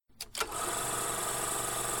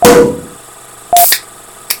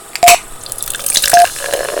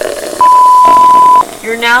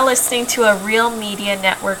You're now listening to a Real Media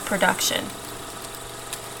Network production.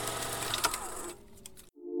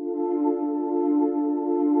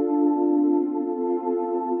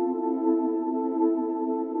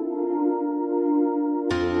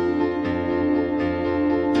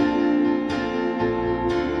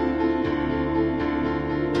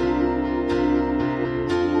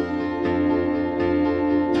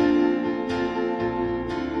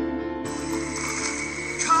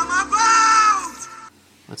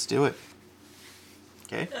 Let's do it.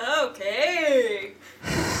 Okay? Okay.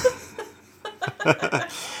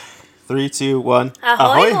 3, 2, 1.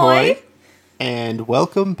 Ahoy, hoy. And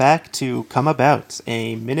welcome back to Come About,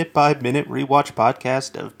 a minute-by-minute rewatch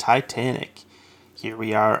podcast of Titanic. Here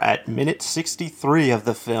we are at minute 63 of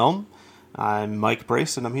the film. I'm Mike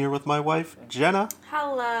Brace, and I'm here with my wife, Jenna.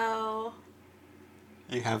 Hello.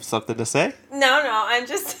 You have something to say? No, I'm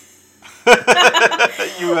just...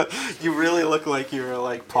 You really look like you were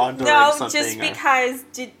like pondering something. No, just because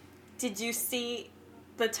did you see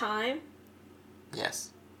the time?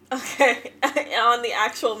 Yes. Okay. On the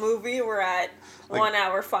actual movie, we're at 1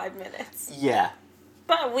 hour 5 minutes. Yeah.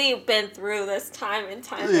 But we've been through this time and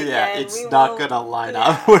time again. Yeah, it's not gonna line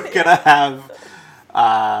up. We're gonna have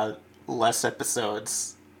less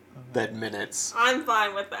episodes than minutes. I'm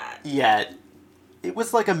fine with that. Yeah. It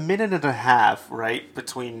was like a minute and a half, right?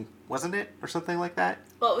 Between, wasn't it? Or something like that?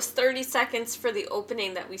 Well, it was 30 seconds for the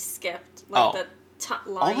opening that we skipped. Like the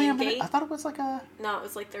lion only a minute? gate. I thought it was like a... No, it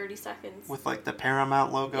was like 30 seconds. With like the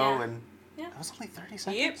Paramount logo and... Yeah. It was only 30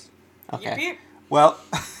 seconds? Yep. Okay. Yep. Well,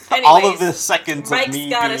 anyways, all of the seconds Mike's of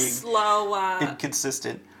me got being a slow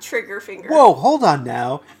inconsistent. Trigger finger. Whoa, hold on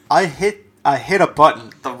now. I hit a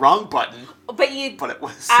button. The wrong button. But it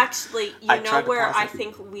was... Actually, you know where I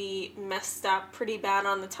think we messed up pretty bad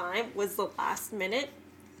on the time was the last minute.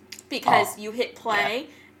 Because you hit play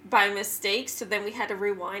by mistake, so then we had to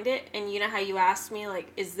rewind it. And you know how you asked me,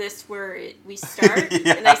 like, is this where we start?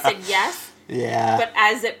 Yeah. And I said yes. Yeah. But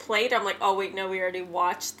as it played, I'm like, oh, wait, no, we already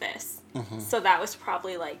watched this. Mm-hmm. So that was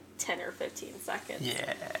probably like 10 or 15 seconds.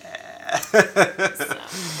 Yeah. So,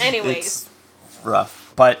 anyways. It's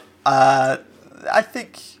rough. But I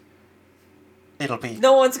think... it'll be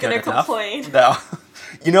no one's going to enough. complain. No.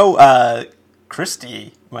 You know,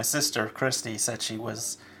 Christy, my sister Christy, said she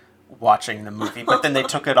was watching the movie, but then they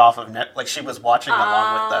took it off of Netflix. Like, she was watching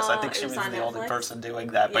along with us. I think she was the only person doing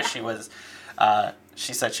that, but she was,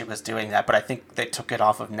 she said she was doing that, but I think they took it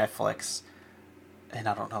off of Netflix, and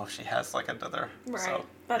I don't know if she has, like, another. Right. So,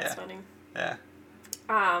 that's funny. Yeah.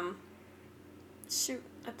 Shoot.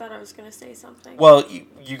 I thought I was going to say something. Well,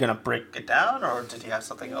 you going to break it down, or did you have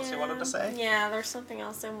something else you wanted to say? Yeah, there's something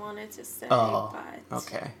else I wanted to say, but...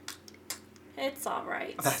 okay. It's all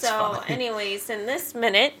right. That's so, fine. anyways, in this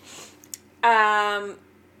minute,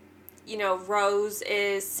 Rose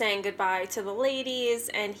is saying goodbye to the ladies,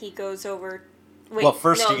 and he goes over... Wait, well,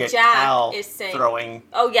 first you get Jack Cal is saying, throwing...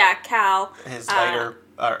 Oh, yeah, Cal. His lighter,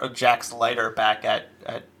 or Jack's lighter back at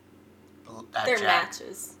their Jack.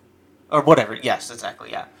 matches. Or whatever. Yes,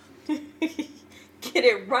 exactly, yeah. Get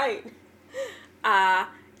it right.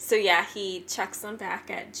 So, yeah, he chucks them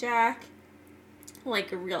back at Jack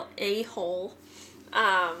like a real a-hole.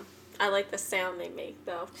 I like the sound they make,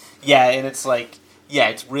 though. Yeah, and it's like,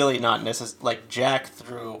 it's really not necessary. Like, Jack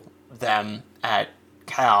threw them at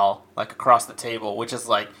Cal, like, across the table, which is,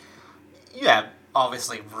 like,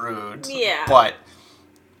 obviously rude. Yeah. But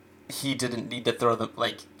he didn't need to throw them,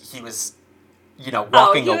 like, he was...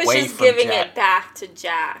 walking away from Jack. he was just giving it back to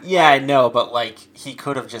Jack. Yeah, I know, but, like, he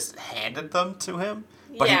could have just handed them to him,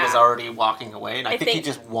 but he was already walking away, and I think he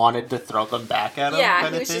just wanted to throw them back at him, yeah,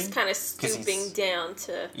 he was just kind of stooping down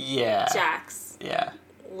to Jack's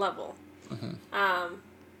level. Mm-hmm.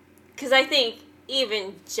 'Cause I think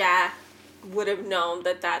even Jack would have known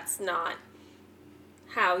that that's not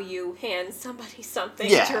how you hand somebody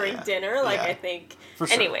something during dinner. Like, I think... For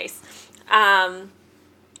sure. Anyways.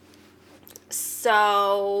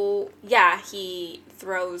 So, he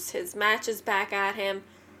throws his matches back at him.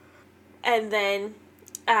 And then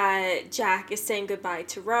Jack is saying goodbye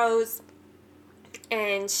to Rose.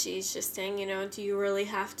 And she's just saying, do you really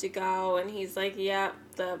have to go? And he's like, yeah,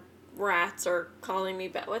 the rats are calling me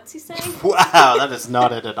back. What's he saying? Wow, that is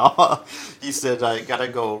not it at all. He said, I gotta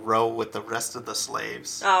go row with the rest of the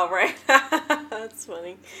slaves. Oh, right. That's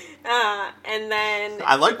funny. And then...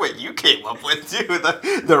 I like what you came up with, too.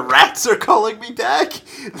 The rats are calling me back?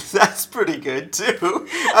 That's pretty good, too.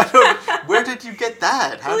 Where did you get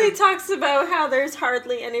that? He talks about how there's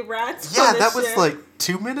hardly any rats on the that ship. was like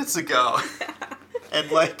 2 minutes ago. And,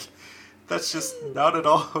 like... That's just not at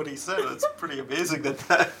all what he said. It's pretty amazing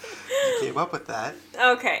that you came up with that.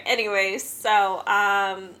 Okay, anyways, so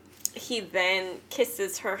he then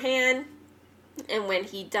kisses her hand, and when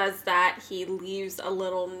he does that, he leaves a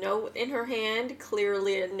little note in her hand,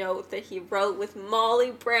 clearly a note that he wrote with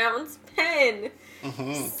Molly Brown's pen.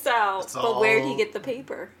 Mm-hmm. But where'd he get the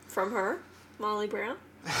paper? From her? Molly Brown?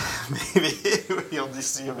 Maybe you'll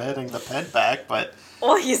just see him handing the pen back, but...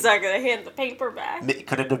 Well, he's not going to hand the paper back.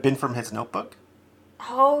 Could it have been from his notebook?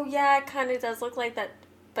 Oh, yeah, it kind of does look like that,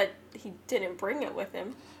 but he didn't bring it with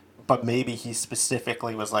him. But maybe he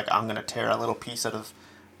specifically was like, I'm going to tear a little piece out of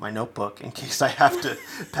my notebook in case I have to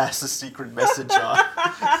pass a secret message on.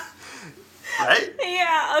 Right?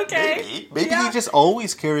 Yeah, okay. Maybe he just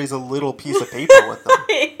always carries a little pice of paper with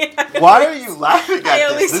him. Why are you laughing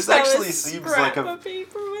at this? This actually seems like a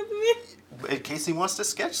paper with me. In case he wants to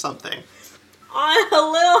sketch something. On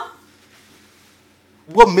a little...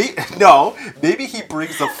 Well, maybe he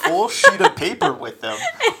brings a full sheet of paper with him,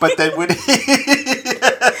 but then when he... And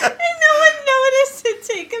no one noticed to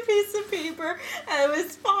take a piece of paper out of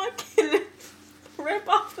his pocket and rip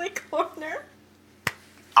off the corner.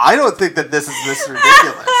 I don't think that this is this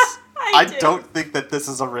ridiculous. I don't think that this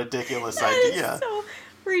is a ridiculous idea. Is so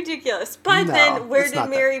ridiculous. But then,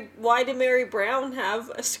 why did Mary Brown have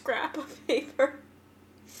a scrap of paper?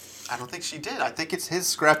 I don't think she did. I think it's his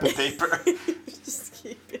scrap of paper. Just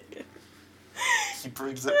keeping it. He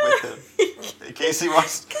brings it with him in case he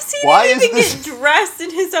wants. Because he didn't even get dressed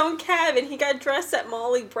in his own cabin. He got dressed at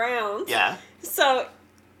Molly Brown's. Yeah. So,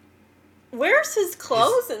 where's his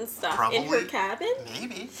clothes and stuff? In her cabin?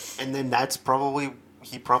 Maybe. And then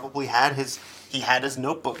he probably had his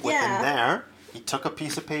notebook with him there. He took a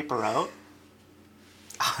piece of paper out.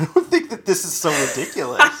 I don't think that this is so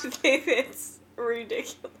ridiculous. I think it's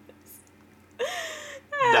ridiculous.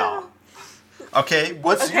 No. Okay,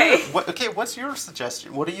 what's your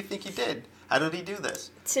suggestion? What do you think he did? How did he do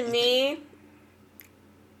this? To me,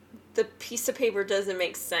 the piece of paper doesn't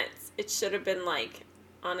make sense. It should have been like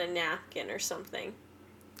on a napkin or something.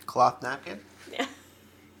 Cloth napkin? Yeah.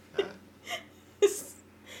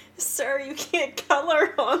 Sir, you can't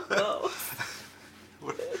color on those.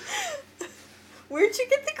 Where'd you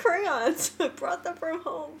get the crayons? I brought them from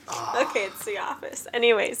home. Oh. Okay, it's The Office.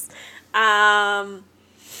 Anyways, I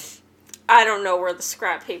don't know where the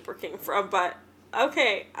scrap paper came from, but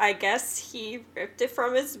okay, I guess he ripped it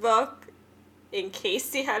from his book in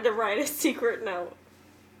case he had to write a secret note.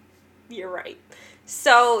 You're right.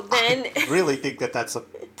 So then... I really think that that's a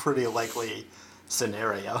pretty likely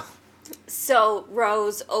scenario. So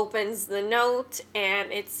Rose opens the note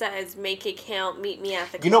and it says, "Make it count, meet me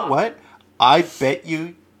at the clock." You know what? I bet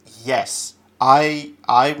you, yes. I'm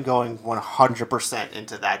going 100%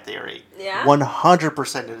 into that theory. Yeah?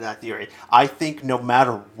 100% into that theory. I think no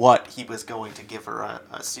matter what, he was going to give her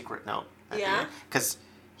a secret note. Yeah? Because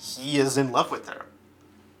he is in love with her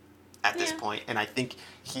at this point, and I think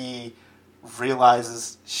he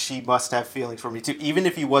realizes she must have feelings for me too. Even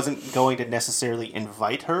if he wasn't going to necessarily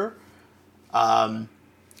invite her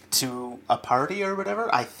to a party or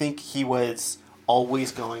whatever, I think he was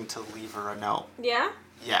always going to leave her a note. Yeah?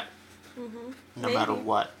 Yeah. Mm-hmm. No matter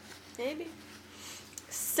what. Maybe.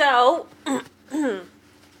 So,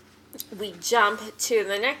 we jump to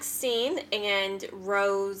the next scene, and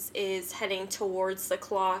Rose is heading towards the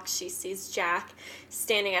clock. She sees Jack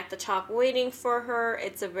standing at the top waiting for her.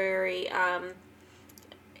 It's a very,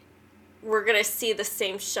 we're going to see the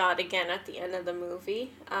same shot again at the end of the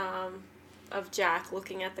movie, of Jack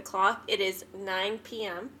looking at the clock. It is 9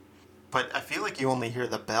 p.m. But I feel like you only hear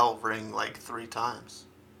the bell ring like 3 times.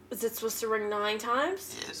 Is it supposed to ring 9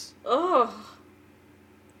 times? Yes. Oh,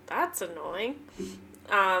 that's annoying.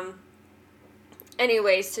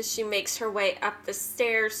 Anyway, so she makes her way up the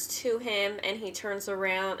stairs to him, and he turns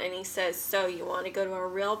around and he says, "So you want to go to a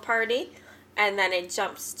real party?" And then it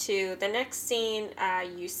jumps to the next scene.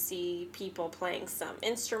 You see people playing some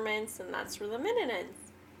instruments, and that's where the minute ends.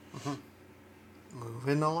 Mm-hmm.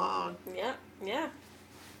 Moving along. Yeah.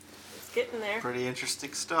 It's getting there. Pretty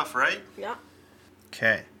interesting stuff, right? Yeah.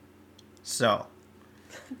 Okay. So.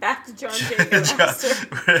 Back to John Jacob Astor.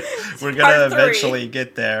 We're going to eventually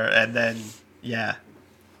get there, and then,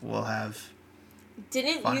 we'll have...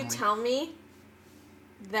 Didn't you tell me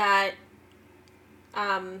that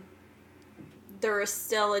there is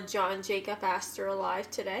still a John Jacob Astor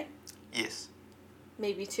alive today? Yes.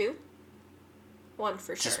 Maybe 2? 1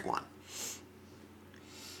 for sure. Just 1.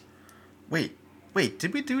 Wait,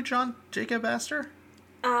 did we do John Jacob Astor?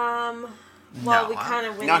 Well, we kind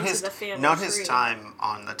of went into the family Not tree. his time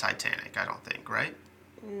on the Titanic, I don't think, right?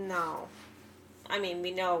 No. I mean,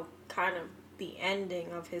 we know kind of the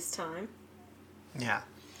ending of his time. Yeah.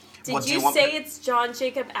 Did you say it's John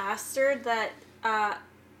Jacob Astor that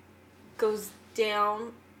goes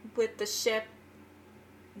down with the ship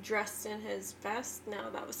dressed in his vest?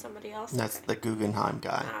 No, that was somebody else. That's the Guggenheim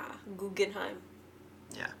guy. Guggenheim.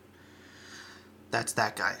 Yeah. That's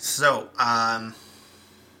that guy. So,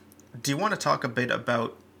 do you want to talk a bit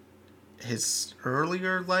about his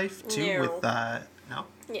earlier life, too? No. With, no?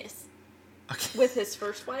 Yes. Okay. With his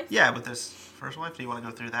first wife? Yeah, with his first wife. Do you want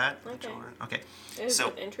to go through that? Okay. Okay. Is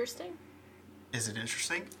it interesting? Is it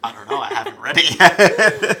interesting? I don't know. I haven't read it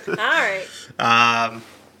yet. All right.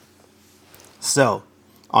 So,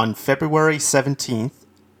 on February 17th,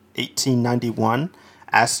 1891,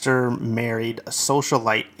 Astor married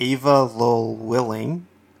socialite Ava Lowell Willing.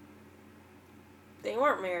 They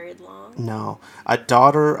weren't married long. No. A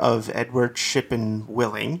daughter of Edward Shippen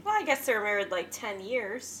Willing. Well, I guess they were married like 10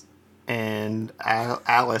 years. And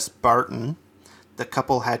Alice Barton. The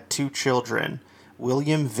couple had 2 children.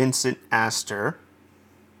 William Vincent Astor,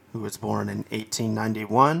 who was born in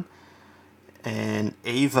 1891, and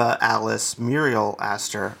Ava Alice Muriel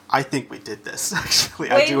Astor. I think we did this,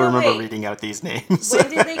 actually. I do remember reading out these names. When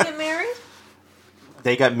did they get married?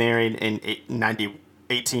 They got married in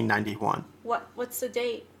 1891. What's the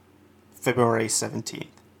date? February 17th.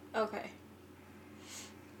 Okay.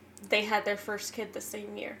 They had their first kid the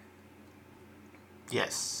same year.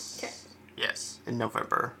 Yes. Okay. Yes, in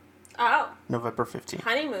November. Oh. November 15th.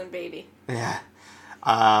 Honeymoon baby. Yeah.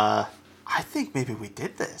 I think maybe we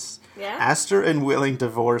did this. Yeah? Astor and Willing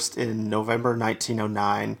divorced in November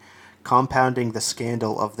 1909. Compounding the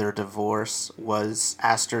scandal of their divorce was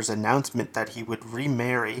Astor's announcement that he would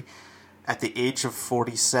remarry. At the age of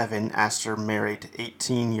 47, Astor married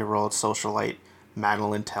 18-year-old socialite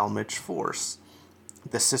Madeline Talmadge Force,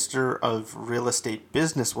 the sister of real estate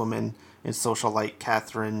businesswoman and socialite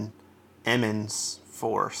Catherine Emmons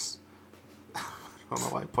Force. I don't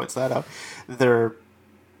know why he points that out.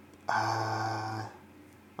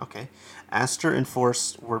 Okay. Astor and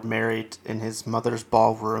Force were married in his mother's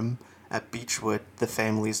ballroom at Beechwood, the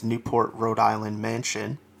family's Newport, Rhode Island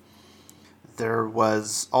mansion. There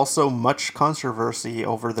was also much controversy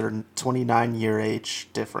over their 29-year age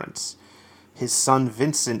difference. His son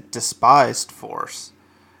Vincent despised Force,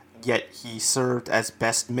 yet he served as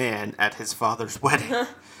best man at his father's wedding.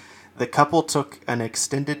 The couple took an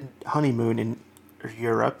extended honeymoon in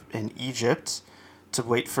Europe and Egypt to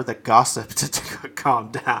wait for the gossip to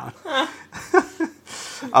calm down.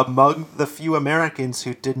 Among the few Americans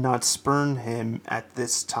who did not spurn him at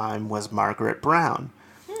this time was Margaret Brown,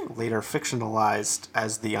 later fictionalized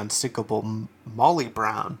as the unsinkable Molly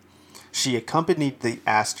Brown. She accompanied the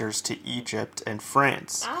Astors to Egypt and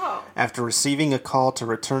France. Oh. After receiving a call to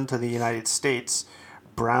return to the United States,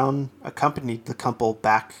 Brown accompanied the couple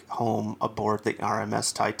back home aboard the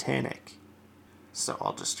RMS Titanic. So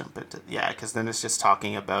I'll just jump into... Yeah, because then it's just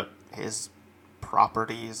talking about his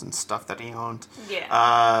properties and stuff that he owned.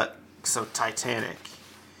 Yeah. So Titanic.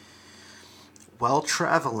 While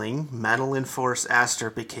traveling, Madeline Force Astor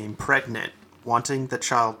became pregnant. Wanting the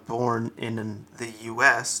child born in the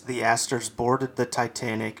U.S., the Astors boarded the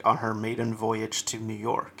Titanic on her maiden voyage to New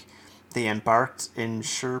York. They embarked in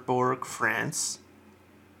Cherbourg, France,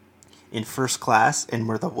 in first class and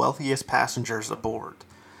were the wealthiest passengers aboard.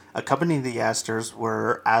 Accompanying the Astors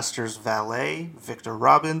were Astor's valet, Victor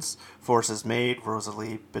Robbins, Force's maid,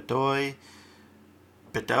 Rosalie Bedoe,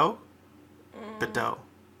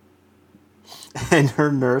 and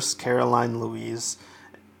her nurse, Caroline Louise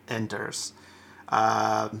Enders.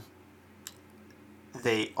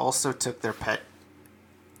 They also took their pet,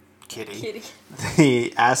 Kitty.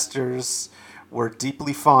 The Astors were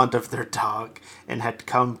deeply fond of their dog and had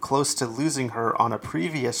come close to losing her on a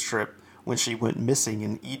previous trip when she went missing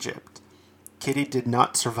in Egypt. Kitty did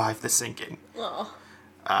not survive the sinking. Oh.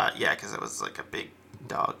 Yeah, because it was like a big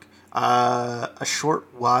dog. A short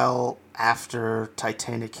while after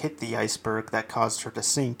Titanic hit the iceberg that caused her to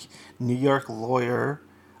sink, New York lawyer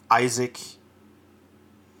Isaac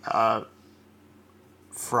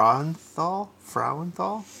Frauenthal?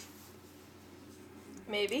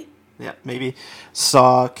 Maybe. Yeah, maybe.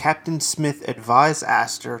 Saw Captain Smith advise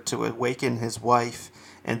Astor to awaken his wife,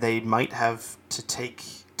 and they might have to take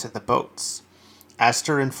to the boats.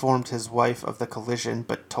 Astor informed his wife of the collision,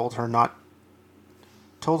 but told her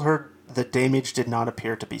the damage did not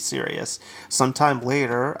appear to be serious. Sometime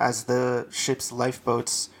later, as the ship's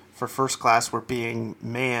lifeboats for first class were being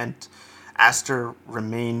manned, Astor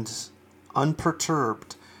remained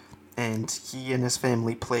unperturbed, and he and his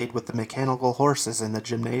family played with the mechanical horses in the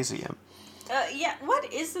gymnasium. Yeah,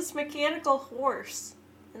 what is this mechanical horse?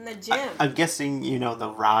 In the gym. I'm guessing, the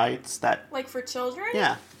rides that... Like for children?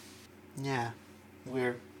 Yeah. Yeah.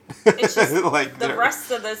 Weird. It's just the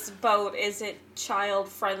rest of this boat isn't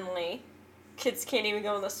child-friendly. Kids can't even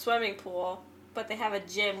go in the swimming pool, but they have a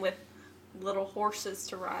gym with little horses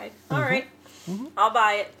to ride. All right. Mm-hmm. I'll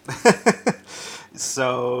buy it.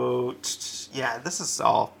 So, yeah, this is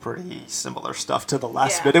all pretty similar stuff to the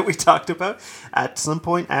last minute we talked about. At some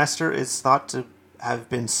point, Astor is thought to have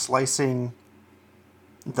been slicing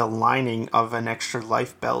the lining of an extra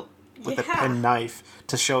life belt with a penknife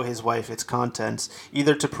to show his wife its contents,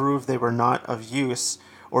 either to prove they were not of use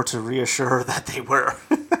or to reassure her that they were.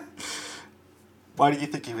 Why do you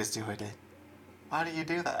think he was doing it? Why do you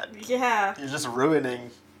do that? Yeah. You're just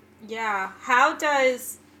ruining... Yeah. How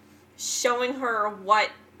does showing her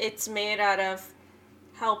what it's made out of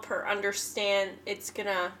help her understand it's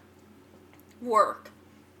gonna work?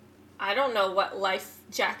 I don't know what life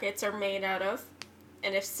jackets are made out of.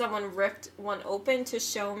 And if someone ripped one open to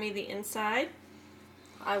show me the inside,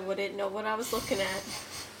 I wouldn't know what I was looking at.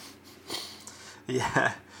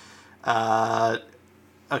 Yeah.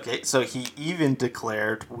 Okay, so he even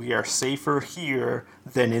declared, "We are safer here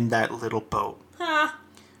than in that little boat." Huh.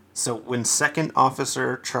 So when Second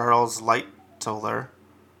Officer Charles Lightoller?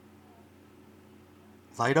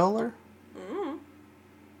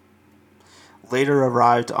 Later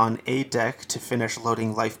arrived on A deck to finish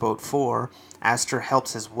loading Lifeboat 4, Astor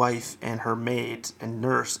helps his wife and her maid and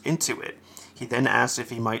nurse into it. He then asked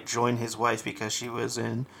if he might join his wife because she was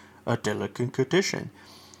in a delicate condition.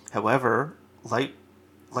 However,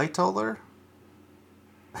 Lightoller?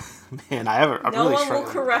 Man, I'm no really struggling. No one will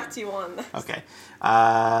correct you on this. Okay.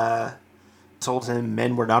 Told him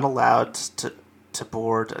men were not allowed to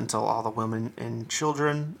board until all the women and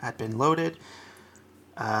children had been loaded.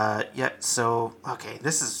 Okay,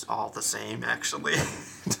 this is all the same, actually.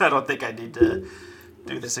 I don't think I need to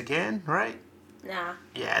do this again, right? Nah.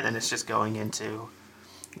 Yeah, then it's just going into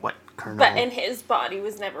what Colonel... But and his body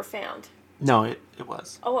was never found. No, it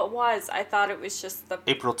was. Oh, it was. I thought it was just the...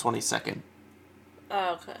 April 22nd.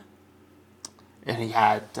 Oh, okay. And he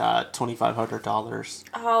had $2,500.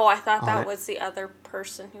 Oh, I thought that was the other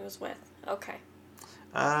person he was with. Okay.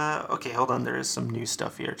 Okay, hold on. There is some new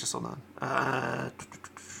stuff here. Just hold on.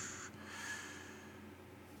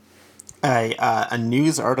 A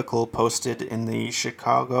news article posted in the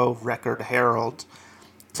Chicago Record-Herald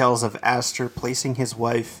tells of Astor placing his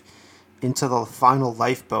wife into the final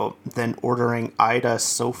lifeboat, then ordering Ida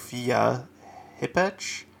Sophia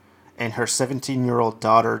Hippech and her 17-year-old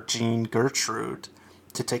daughter Jean Gertrude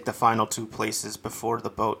to take the final 2 places before the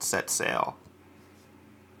boat set sail.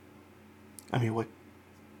 I mean, what...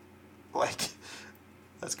 Like,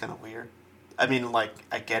 that's kind of weird. I mean, like,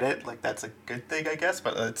 I get it. Like, that's a good thing, I guess.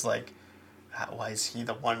 But it's like, why is he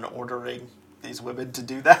the one ordering these women to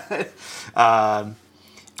do that?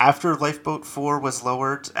 After Lifeboat 4 was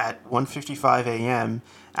lowered at 1:55 a.m.,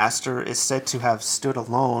 Astor is said to have stood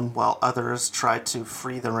alone while others tried to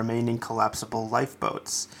free the remaining collapsible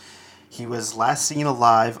lifeboats. He was last seen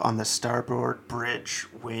alive on the starboard bridge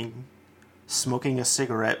wing, smoking a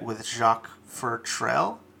cigarette with Jacques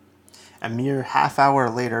Futrelle. A mere half-hour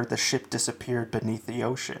later, the ship disappeared beneath the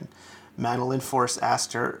ocean. Madeline Force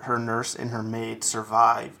Astor, her nurse, and her maid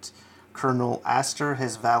survived. Colonel Astor,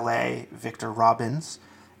 his valet, Victor Robbins,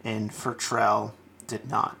 and Futrelle did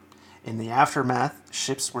not. In the aftermath,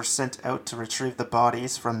 ships were sent out to retrieve the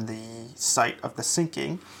bodies from the site of the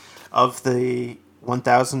sinking. Of the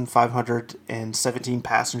 1,517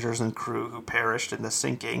 passengers and crew who perished in the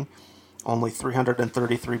sinking, only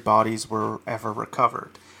 333 bodies were ever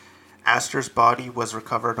recovered. Astor's body was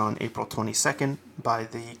recovered on April 22nd by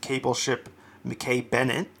the cable ship McKay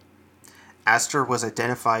Bennett. Astor was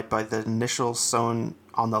identified by the initials sewn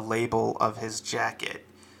on the label of his jacket.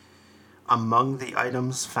 Among the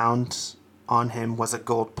items found on him was a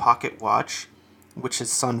gold pocket watch, which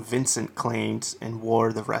his son Vincent claimed and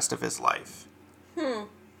wore the rest of his life.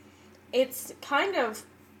 It's kind of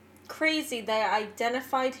crazy they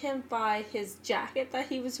identified him by his jacket that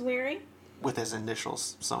he was wearing. With his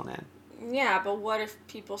initials sewn in. Yeah, but what if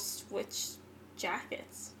people switch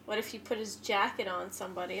jackets? What if he put his jacket on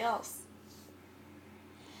somebody else?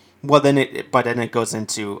 Well, then it goes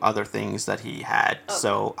into other things that he had. Okay.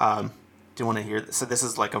 So, do you want to hear this? So this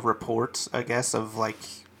is like a report, I guess, of like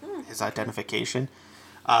his identification.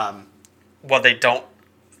 Well, they don't.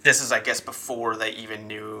 This is, I guess, before they even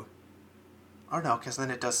knew. Oh no, because then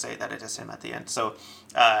it does say that it is him at the end. So,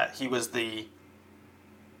 he was the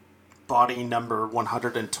body number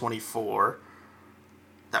 124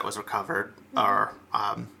 that was recovered,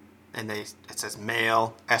 and it says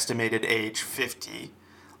male, estimated age 50,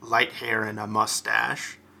 light hair and a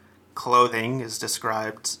mustache. clothing is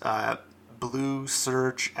described, blue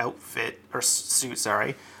serge outfit, or suit,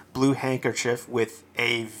 sorry, blue handkerchief with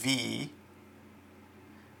a V,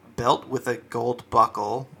 belt with a gold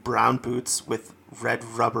buckle, brown boots with red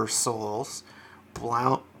rubber soles,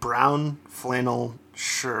 brown flannel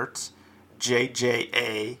shirt,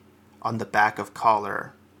 JJA on the back of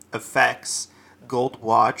collar. Effects, gold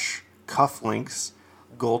watch, cufflinks,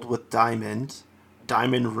 gold with diamond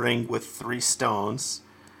ring with 3 stones,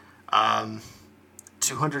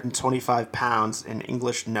 225 pounds in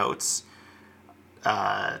English notes,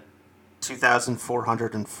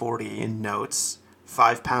 2,440 in notes,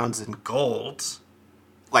 5 pounds in gold.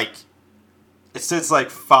 Like, it says like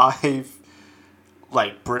 5,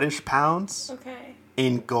 like, British pounds. Okay.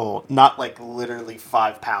 In gold. Not like literally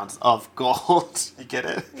 5 pounds of gold. You get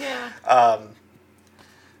it? Yeah.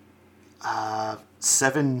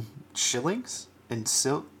 7 shillings in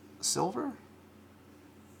silver?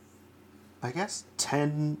 I guess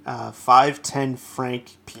 5 10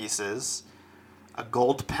 franc pieces, a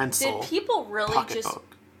gold pencil. Did people really just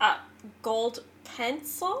gold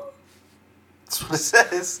pencil? That's what it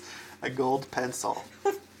says. A gold pencil.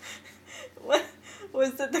 What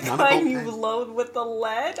was it? The kind you load with the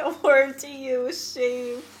lead, or do you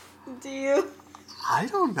shave? Do you? I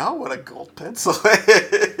don't know what a gold pencil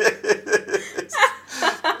is.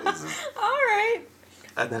 All right.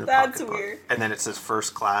 And then that's weird. And then it says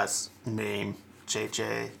first class name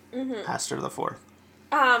JJ Astor the Fourth.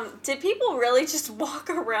 Did people really just walk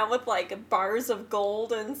around with like bars of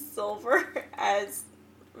gold and silver as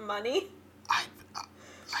money? I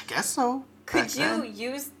guess so. Could you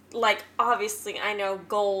use, like, obviously I know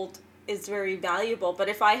gold is very valuable, but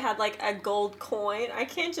if I had like a gold coin, I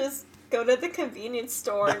can't just go to the convenience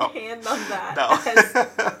store and hand them that as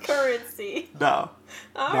currency. No,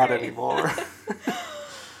 not anymore.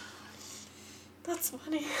 That's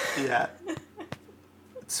funny. Yeah.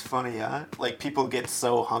 It's funny, huh? Like, people get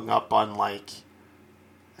so hung up on, like,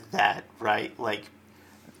 that, right? Like,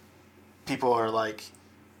 people are like,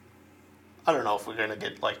 I don't know if we're going to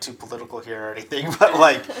get, like, too political here or anything, but,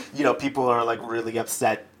 like, you know, people are, like, really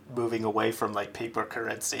upset moving away from, like, paper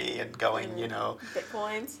currency and going, you know...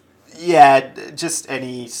 Bitcoins? Yeah, just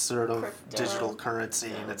any sort of crypto. Digital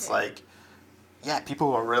currency, and it's like... Yeah,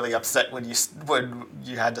 people were really upset when you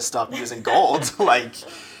had to stop using gold. Like,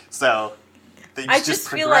 so things I just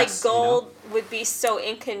feel like gold you know? would be so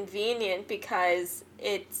inconvenient because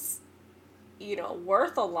it's, you know,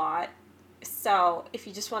 worth a lot. So if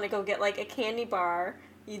you just want to go get like a candy bar,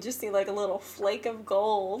 you just need like a little flake of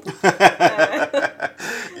gold. Yeah,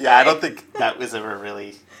 I don't think that was ever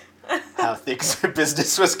really how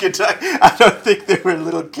business was conducted. I don't think there were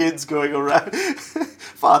little kids going around.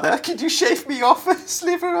 Father, could you shave me off a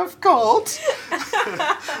sliver of gold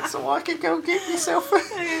so I can go get myself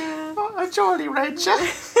a Jolly Rancher?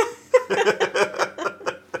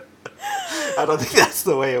 I don't think that's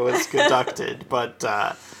the way it was conducted, but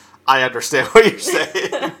I understand what you're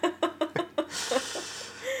saying.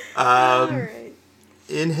 Right.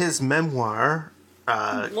 In his memoir,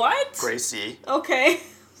 what? Gracie. Okay.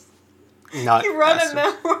 He wrote a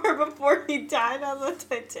memoir before he died on the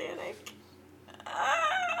Titanic.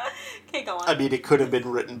 Okay, go on. I mean, it could have been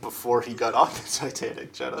written before he got on the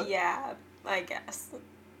Titanic, Jenna. Yeah, I guess.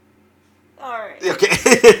 All right.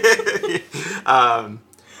 Okay.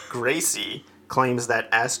 Gracie claims that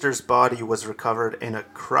Astor's body was recovered in a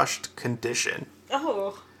crushed condition.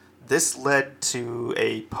 Oh. This led to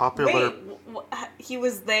a popular... Wait, he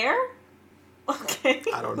was there? Okay.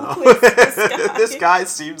 I don't know. Who is this guy? This guy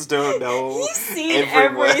seems to know He's seen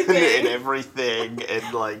everything. And everything,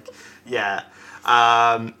 and like, yeah.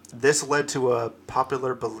 This led to a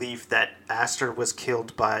popular belief that Astor was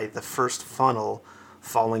killed by the first funnel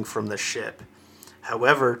falling from the ship.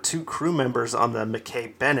 However, 2 crew members on the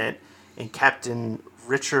Mackay Bennett and Captain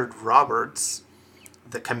Richard Roberts,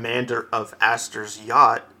 the commander of Astor's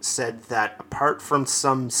yacht, said that apart from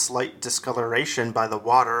some slight discoloration by the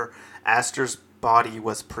water, Astor's body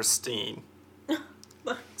was pristine.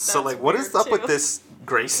 So, like, what is up with this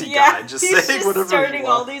Gracie guy? Just saying whatever starting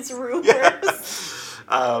all these rumors.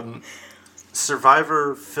 Yeah.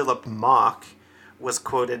 Survivor Philip Mock was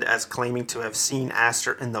quoted as claiming to have seen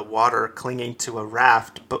Astor in the water clinging to a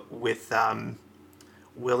raft, but with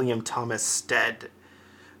William Thomas Stead.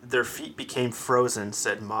 Their feet became frozen,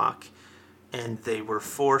 said Mock, and they were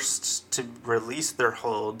forced to release their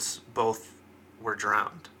holds. Both were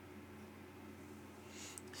drowned.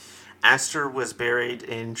 Astor was buried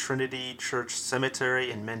in Trinity Church Cemetery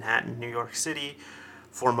in Manhattan, New York City,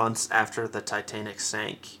 4 months after the Titanic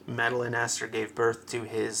sank. Madeline Astor gave birth to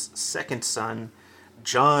his second son,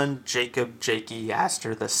 John Jacob Jakey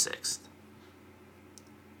Astor the Sixth.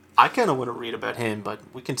 I kind of want to read about him, but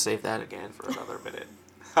we can save that again for another minute.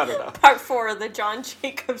 I don't know. Part 4 of the John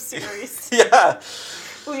Jacob series. Yeah.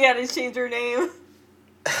 We gotta change her name.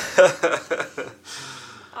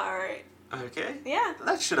 Alright. Okay. Yeah.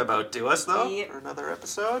 That should about do us, though, for another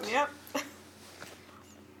episode. Yep.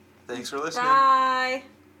 Thanks for listening. Bye.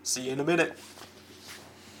 See you in a minute.